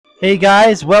Hey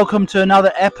guys, welcome to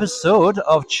another episode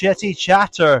of Chitty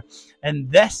Chatter. In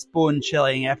this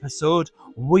bone-chilling episode,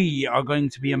 we are going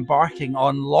to be embarking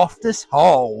on Loftus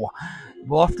Hall.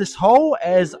 Loftus Hall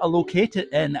is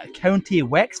located in County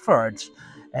Wexford.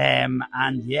 And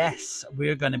yes,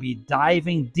 we're going to be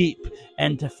diving deep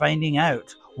into finding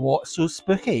out what's so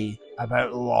spooky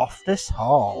about Loftus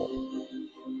Hall.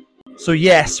 So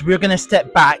yes, we're going to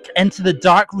step back into the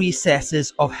dark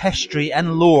recesses of history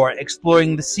and lore,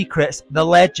 exploring the secrets, the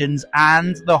legends,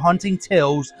 and the haunting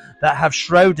tales that have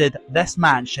shrouded this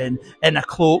mansion in a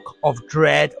cloak of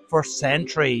dread for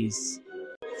centuries.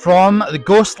 From the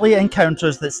ghostly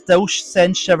encounters that still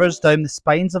send shivers down the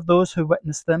spines of those who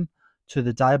witness them, to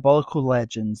the diabolical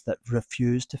legends that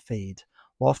refuse to fade,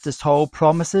 Loftus Hall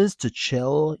promises to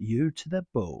chill you to the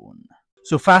bone.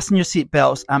 So fasten your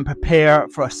seatbelts and prepare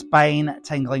for a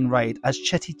spine-tingling ride as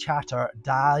Chitty Chatter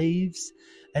dives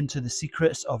into the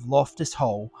secrets of Loftus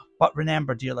Hall. But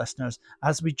remember, dear listeners,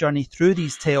 as we journey through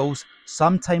these tales,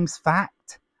 sometimes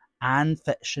fact and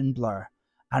fiction blur,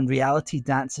 and reality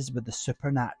dances with the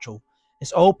supernatural.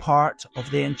 It's all part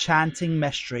of the enchanting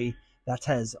mystery that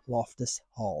is Loftus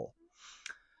Hall.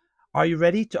 Are you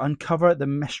ready to uncover the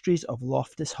mysteries of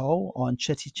Loftus Hall on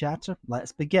Chitty Chatter?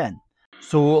 Let's begin.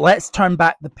 So let's turn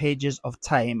back the pages of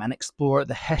time and explore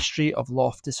the history of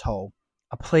Loftus Hall,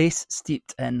 a place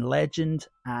steeped in legend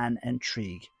and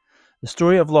intrigue. The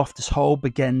story of Loftus Hall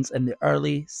begins in the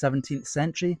early 17th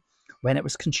century when it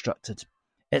was constructed.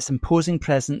 Its imposing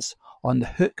presence on the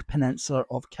Hook Peninsula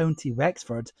of County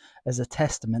Wexford is a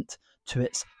testament to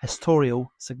its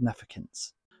historical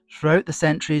significance. Throughout the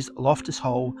centuries, Loftus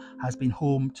Hall has been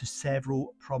home to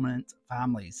several prominent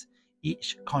families,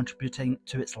 each contributing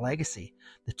to its legacy.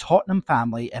 The Tottenham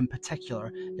family in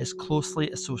particular is closely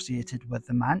associated with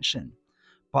the mansion.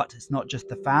 But it's not just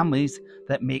the families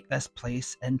that make this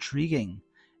place intriguing.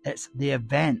 It's the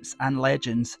events and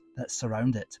legends that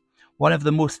surround it. One of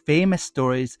the most famous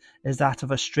stories is that of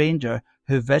a stranger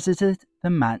who visited the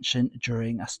mansion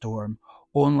during a storm,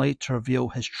 only to reveal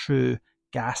his true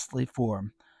ghastly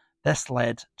form. This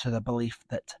led to the belief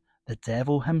that the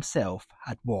devil himself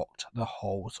had walked the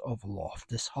halls of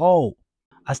Loftus Hall.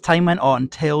 As time went on,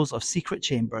 tales of secret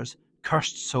chambers,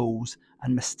 cursed souls,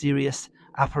 and mysterious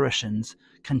apparitions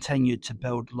continued to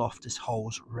build Loftus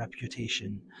Hall's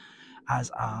reputation as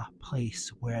a place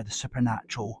where the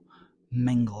supernatural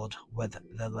mingled with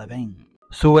the living.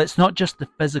 So it's not just the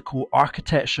physical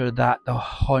architecture that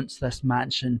haunts this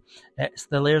mansion, it's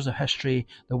the layers of history,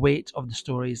 the weight of the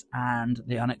stories, and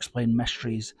the unexplained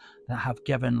mysteries that have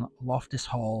given Loftus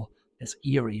Hall its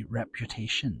eerie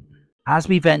reputation. As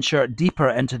we venture deeper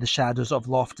into the shadows of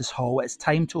Loftus Hall, it's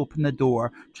time to open the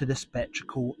door to the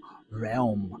spectral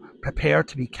realm. Prepare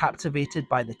to be captivated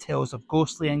by the tales of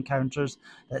ghostly encounters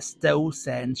that still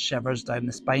send shivers down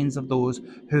the spines of those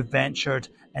who ventured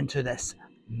into this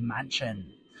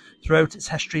mansion. Throughout its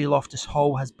history, Loftus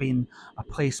Hall has been a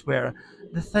place where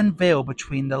the thin veil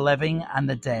between the living and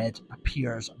the dead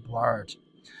appears blurred.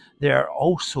 There are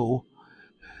also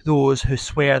those who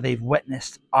swear they've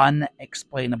witnessed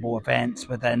unexplainable events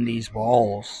within these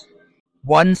walls.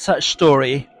 One such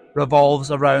story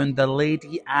revolves around the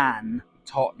Lady Anne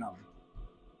Tottenham,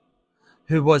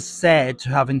 who was said to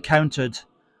have encountered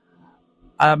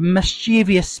a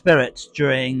mischievous spirit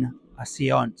during a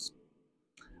seance.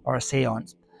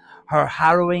 Her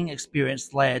harrowing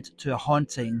experience led to a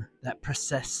haunting that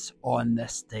persists on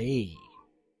this day.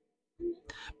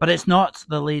 But it's not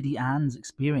the Lady Anne's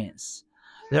experience.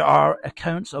 There are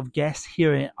accounts of guests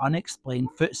hearing unexplained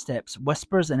footsteps,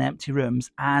 whispers in empty rooms,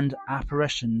 and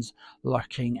apparitions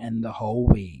lurking in the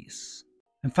hallways.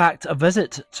 In fact, a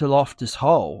visit to Loftus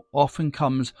Hall often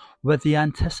comes with the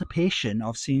anticipation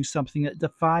of seeing something that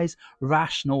defies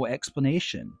rational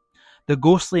explanation. The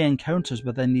ghostly encounters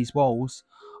within these walls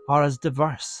are as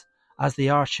diverse as they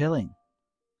are chilling.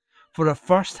 For a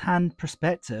first-hand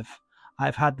perspective,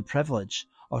 I've had the privilege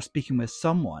of speaking with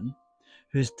someone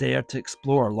who's dared to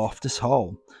explore Loftus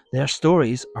Hall. Their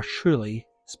stories are truly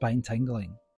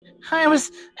spine-tingling. I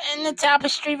was in the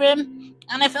tapestry room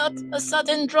and I felt a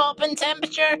sudden drop in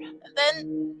temperature.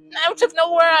 Then, out of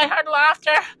nowhere, I heard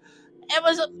laughter. It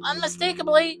was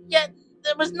unmistakably, yet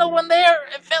there was no one there.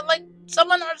 It felt like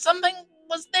someone or something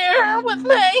was there with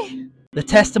me. The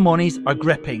testimonies are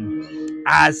gripping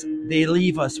as they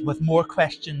leave us with more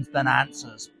questions than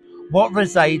answers. What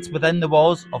resides within the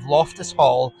walls of Loftus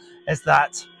Hall is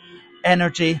that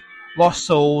energy, lost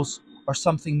souls, or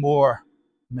something more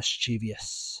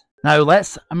mischievous. Now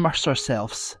let's immerse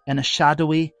ourselves in the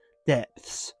shadowy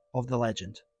depths of the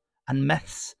legend and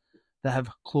myths that have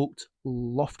cloaked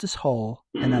Loftus Hall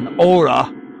in an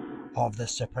aura of the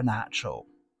supernatural.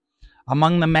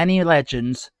 Among the many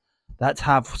legends that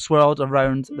have swirled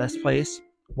around this place,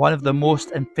 one of the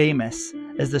most infamous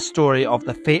is the story of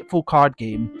the fateful card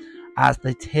game. As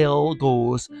the tale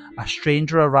goes, a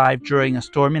stranger arrived during a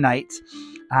stormy night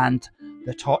and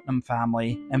the Tottenham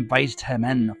family invited him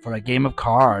in for a game of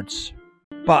cards.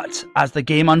 But as the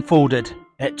game unfolded,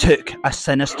 it took a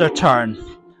sinister turn.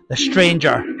 The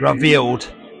stranger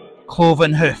revealed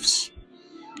cloven hoofs,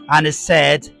 and is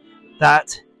said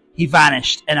that he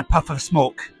vanished in a puff of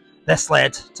smoke. This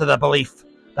led to the belief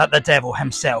that the devil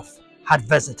himself had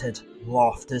visited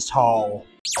Loftus Hall.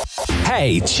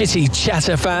 Hey, Chitty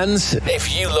Chatter fans,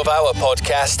 if you love our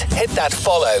podcast, hit that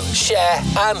follow, share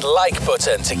and like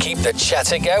button to keep the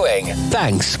chatter going.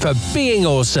 Thanks for being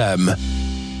awesome.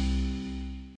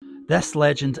 This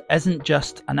legend isn't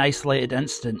just an isolated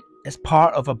incident, it's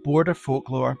part of a border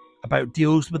folklore about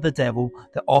deals with the devil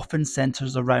that often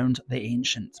centres around the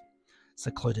ancient,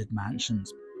 secluded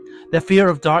mansions. The fear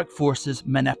of dark forces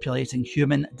manipulating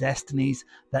human destinies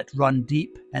that run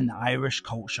deep in the Irish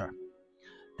culture.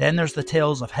 Then there's the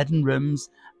tales of hidden rooms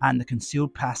and the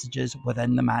concealed passages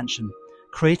within the mansion,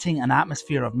 creating an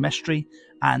atmosphere of mystery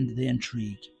and the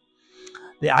intrigue.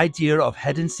 The idea of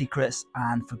hidden secrets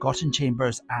and forgotten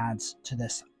chambers adds to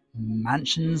this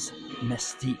mansion's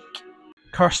mystique.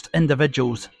 Cursed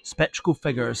individuals, spectral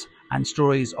figures, and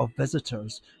stories of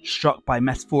visitors struck by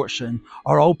misfortune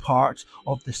are all part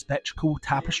of the spectral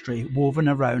tapestry woven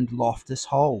around Loftus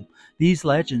Hall. These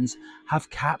legends have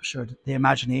captured the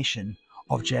imagination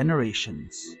of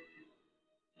generations.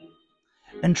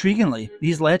 Intriguingly,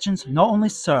 these legends not only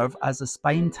serve as a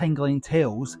spine-tingling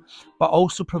tales, but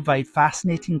also provide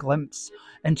fascinating glimpses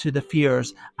into the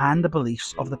fears and the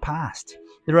beliefs of the past.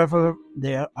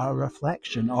 They are a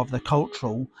reflection of the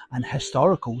cultural and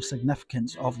historical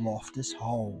significance of Loftus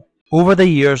Hall. Over the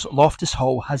years, Loftus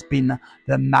Hall has been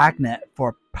the magnet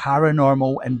for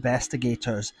paranormal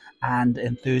investigators and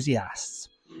enthusiasts.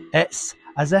 It's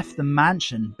as if the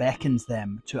mansion beckons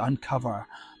them to uncover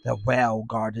the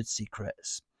well-guarded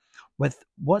secrets.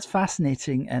 What's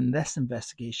fascinating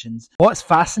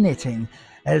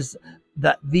is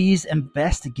that these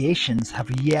investigations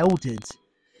have yielded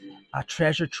a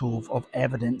treasure trove of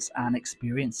evidence and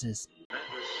experiences.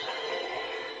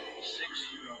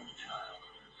 6-year-old child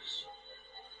was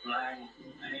blind,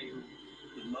 pale,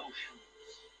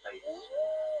 emotionless.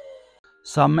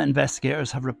 Some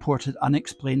investigators have reported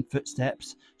unexplained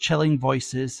footsteps, chilling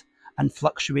voices, and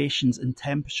fluctuations in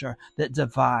temperature that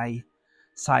defy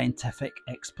scientific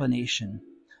explanation.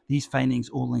 These findings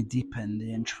only deepen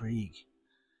the intrigue.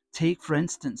 Take, for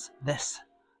instance, this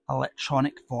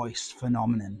electronic voice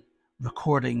phenomenon,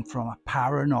 recording from a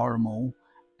paranormal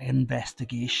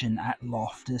investigation at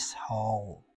Loftus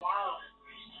Hall.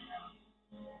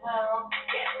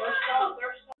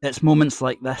 It's moments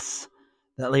like this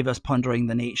that leave us pondering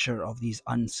the nature of these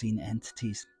unseen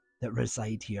entities that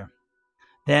reside here.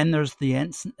 Then there's the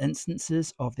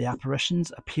instances of the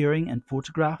apparitions appearing in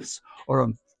photographs or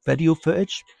on video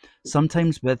footage,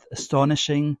 sometimes with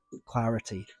astonishing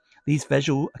clarity. These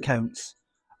visual accounts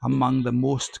among the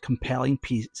most compelling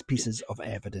pieces of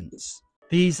evidence.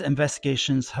 These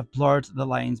investigations have blurred the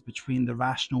lines between the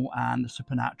rational and the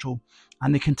supernatural,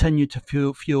 and they continue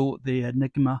to fuel the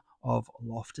enigma of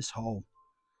Loftus Hall.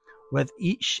 With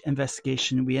each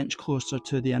investigation, we inch closer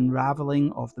to the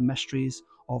unravelling of the mysteries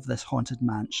of this haunted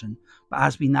mansion. But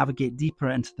as we navigate deeper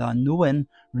into the unknown,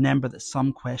 remember that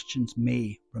some questions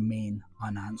may remain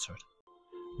unanswered.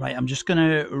 Right, I'm just going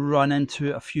to run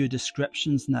into a few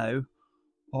descriptions now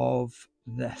of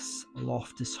this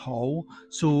Loftus Hall.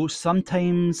 So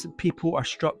sometimes people are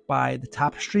struck by the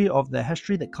tapestry of the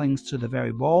history that clings to the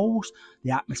very walls.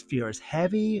 The atmosphere is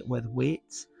heavy with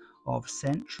weight of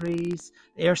centuries.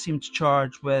 The air seems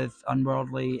charged with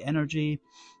unworldly energy,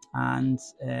 and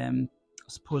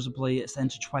supposedly it's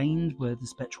intertwined with the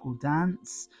spectral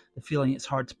dance. The feeling it's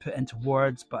hard to put into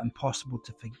words but impossible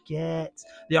to forget.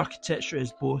 The architecture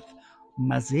is both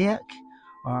majestic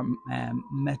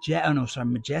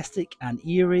and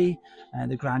eerie.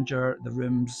 The grandeur of the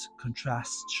rooms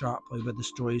contrasts sharply with the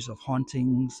stories of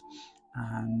hauntings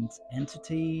and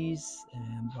entities,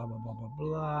 blah blah blah blah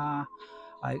blah.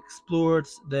 I explored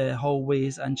the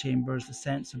hallways and chambers. The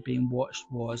sense of being watched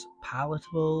was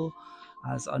palatable,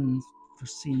 as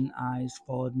unforeseen eyes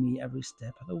followed me every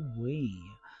step of the way.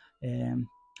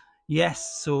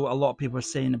 Yes, so a lot of people are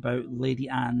saying about Lady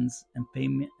Anne's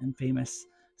infamous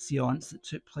seance that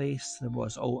took place. There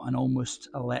was an almost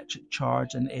electric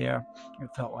charge in the air. It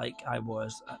felt like I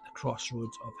was at the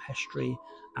crossroads of history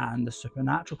and the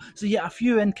supernatural. So yeah, a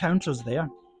few encounters there.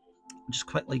 Just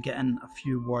quickly getting a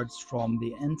few words from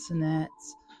the internet.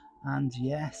 And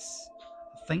yes,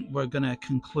 I think we're going to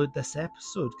conclude this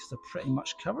episode because I've pretty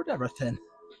much covered everything.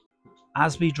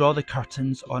 As we draw the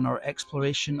curtains on our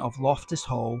exploration of Loftus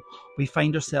Hall, we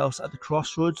find ourselves at the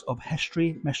crossroads of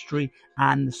history, mystery,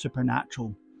 and the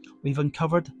supernatural. We've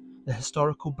uncovered the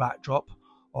historical backdrop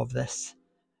of this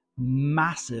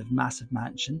massive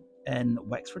mansion in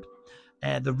Wexford,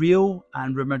 the real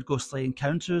and rumoured ghostly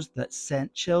encounters that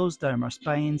sent chills down our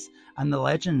spines, and the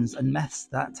legends and myths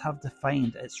that have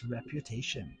defined its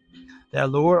reputation. The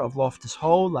allure of Loftus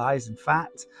Hall lies in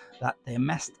fact that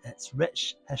amidst its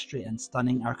rich history and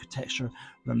stunning architecture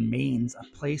remains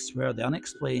a place where the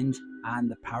unexplained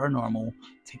and the paranormal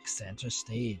take centre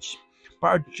stage. But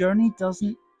our journey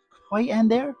doesn't quite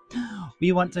end there.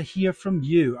 We want to hear from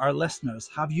you, our listeners.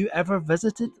 Have you ever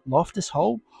visited Loftus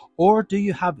Hall? Or do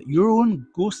you have your own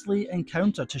ghostly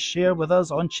encounter to share with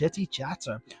us on Chitty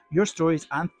Chatter? Your stories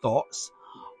and thoughts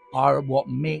are what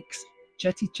makes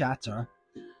Chitty Chatter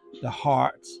the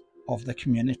heart of the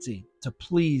community. So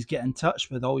please get in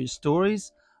touch with all your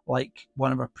stories, like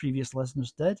one of our previous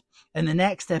listeners did. In the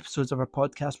next episodes of our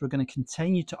podcast, we're going to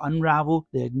continue to unravel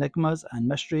the enigmas and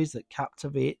mysteries that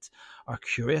captivate our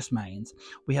curious minds.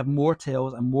 We have more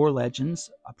tales and more legends,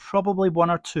 probably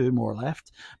one or two more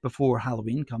left before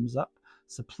Halloween comes up.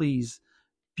 So please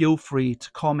feel free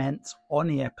to comment on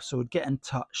the episode, get in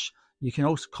touch. You can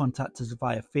also contact us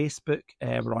via Facebook.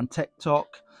 We're on TikTok,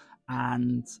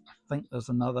 and I think there's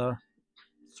another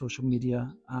social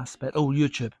media aspect. Oh,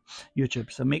 YouTube.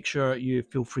 So make sure you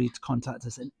feel free to contact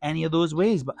us in any of those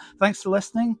ways. But thanks for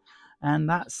listening, and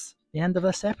that's the end of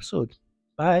this episode.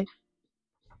 Bye.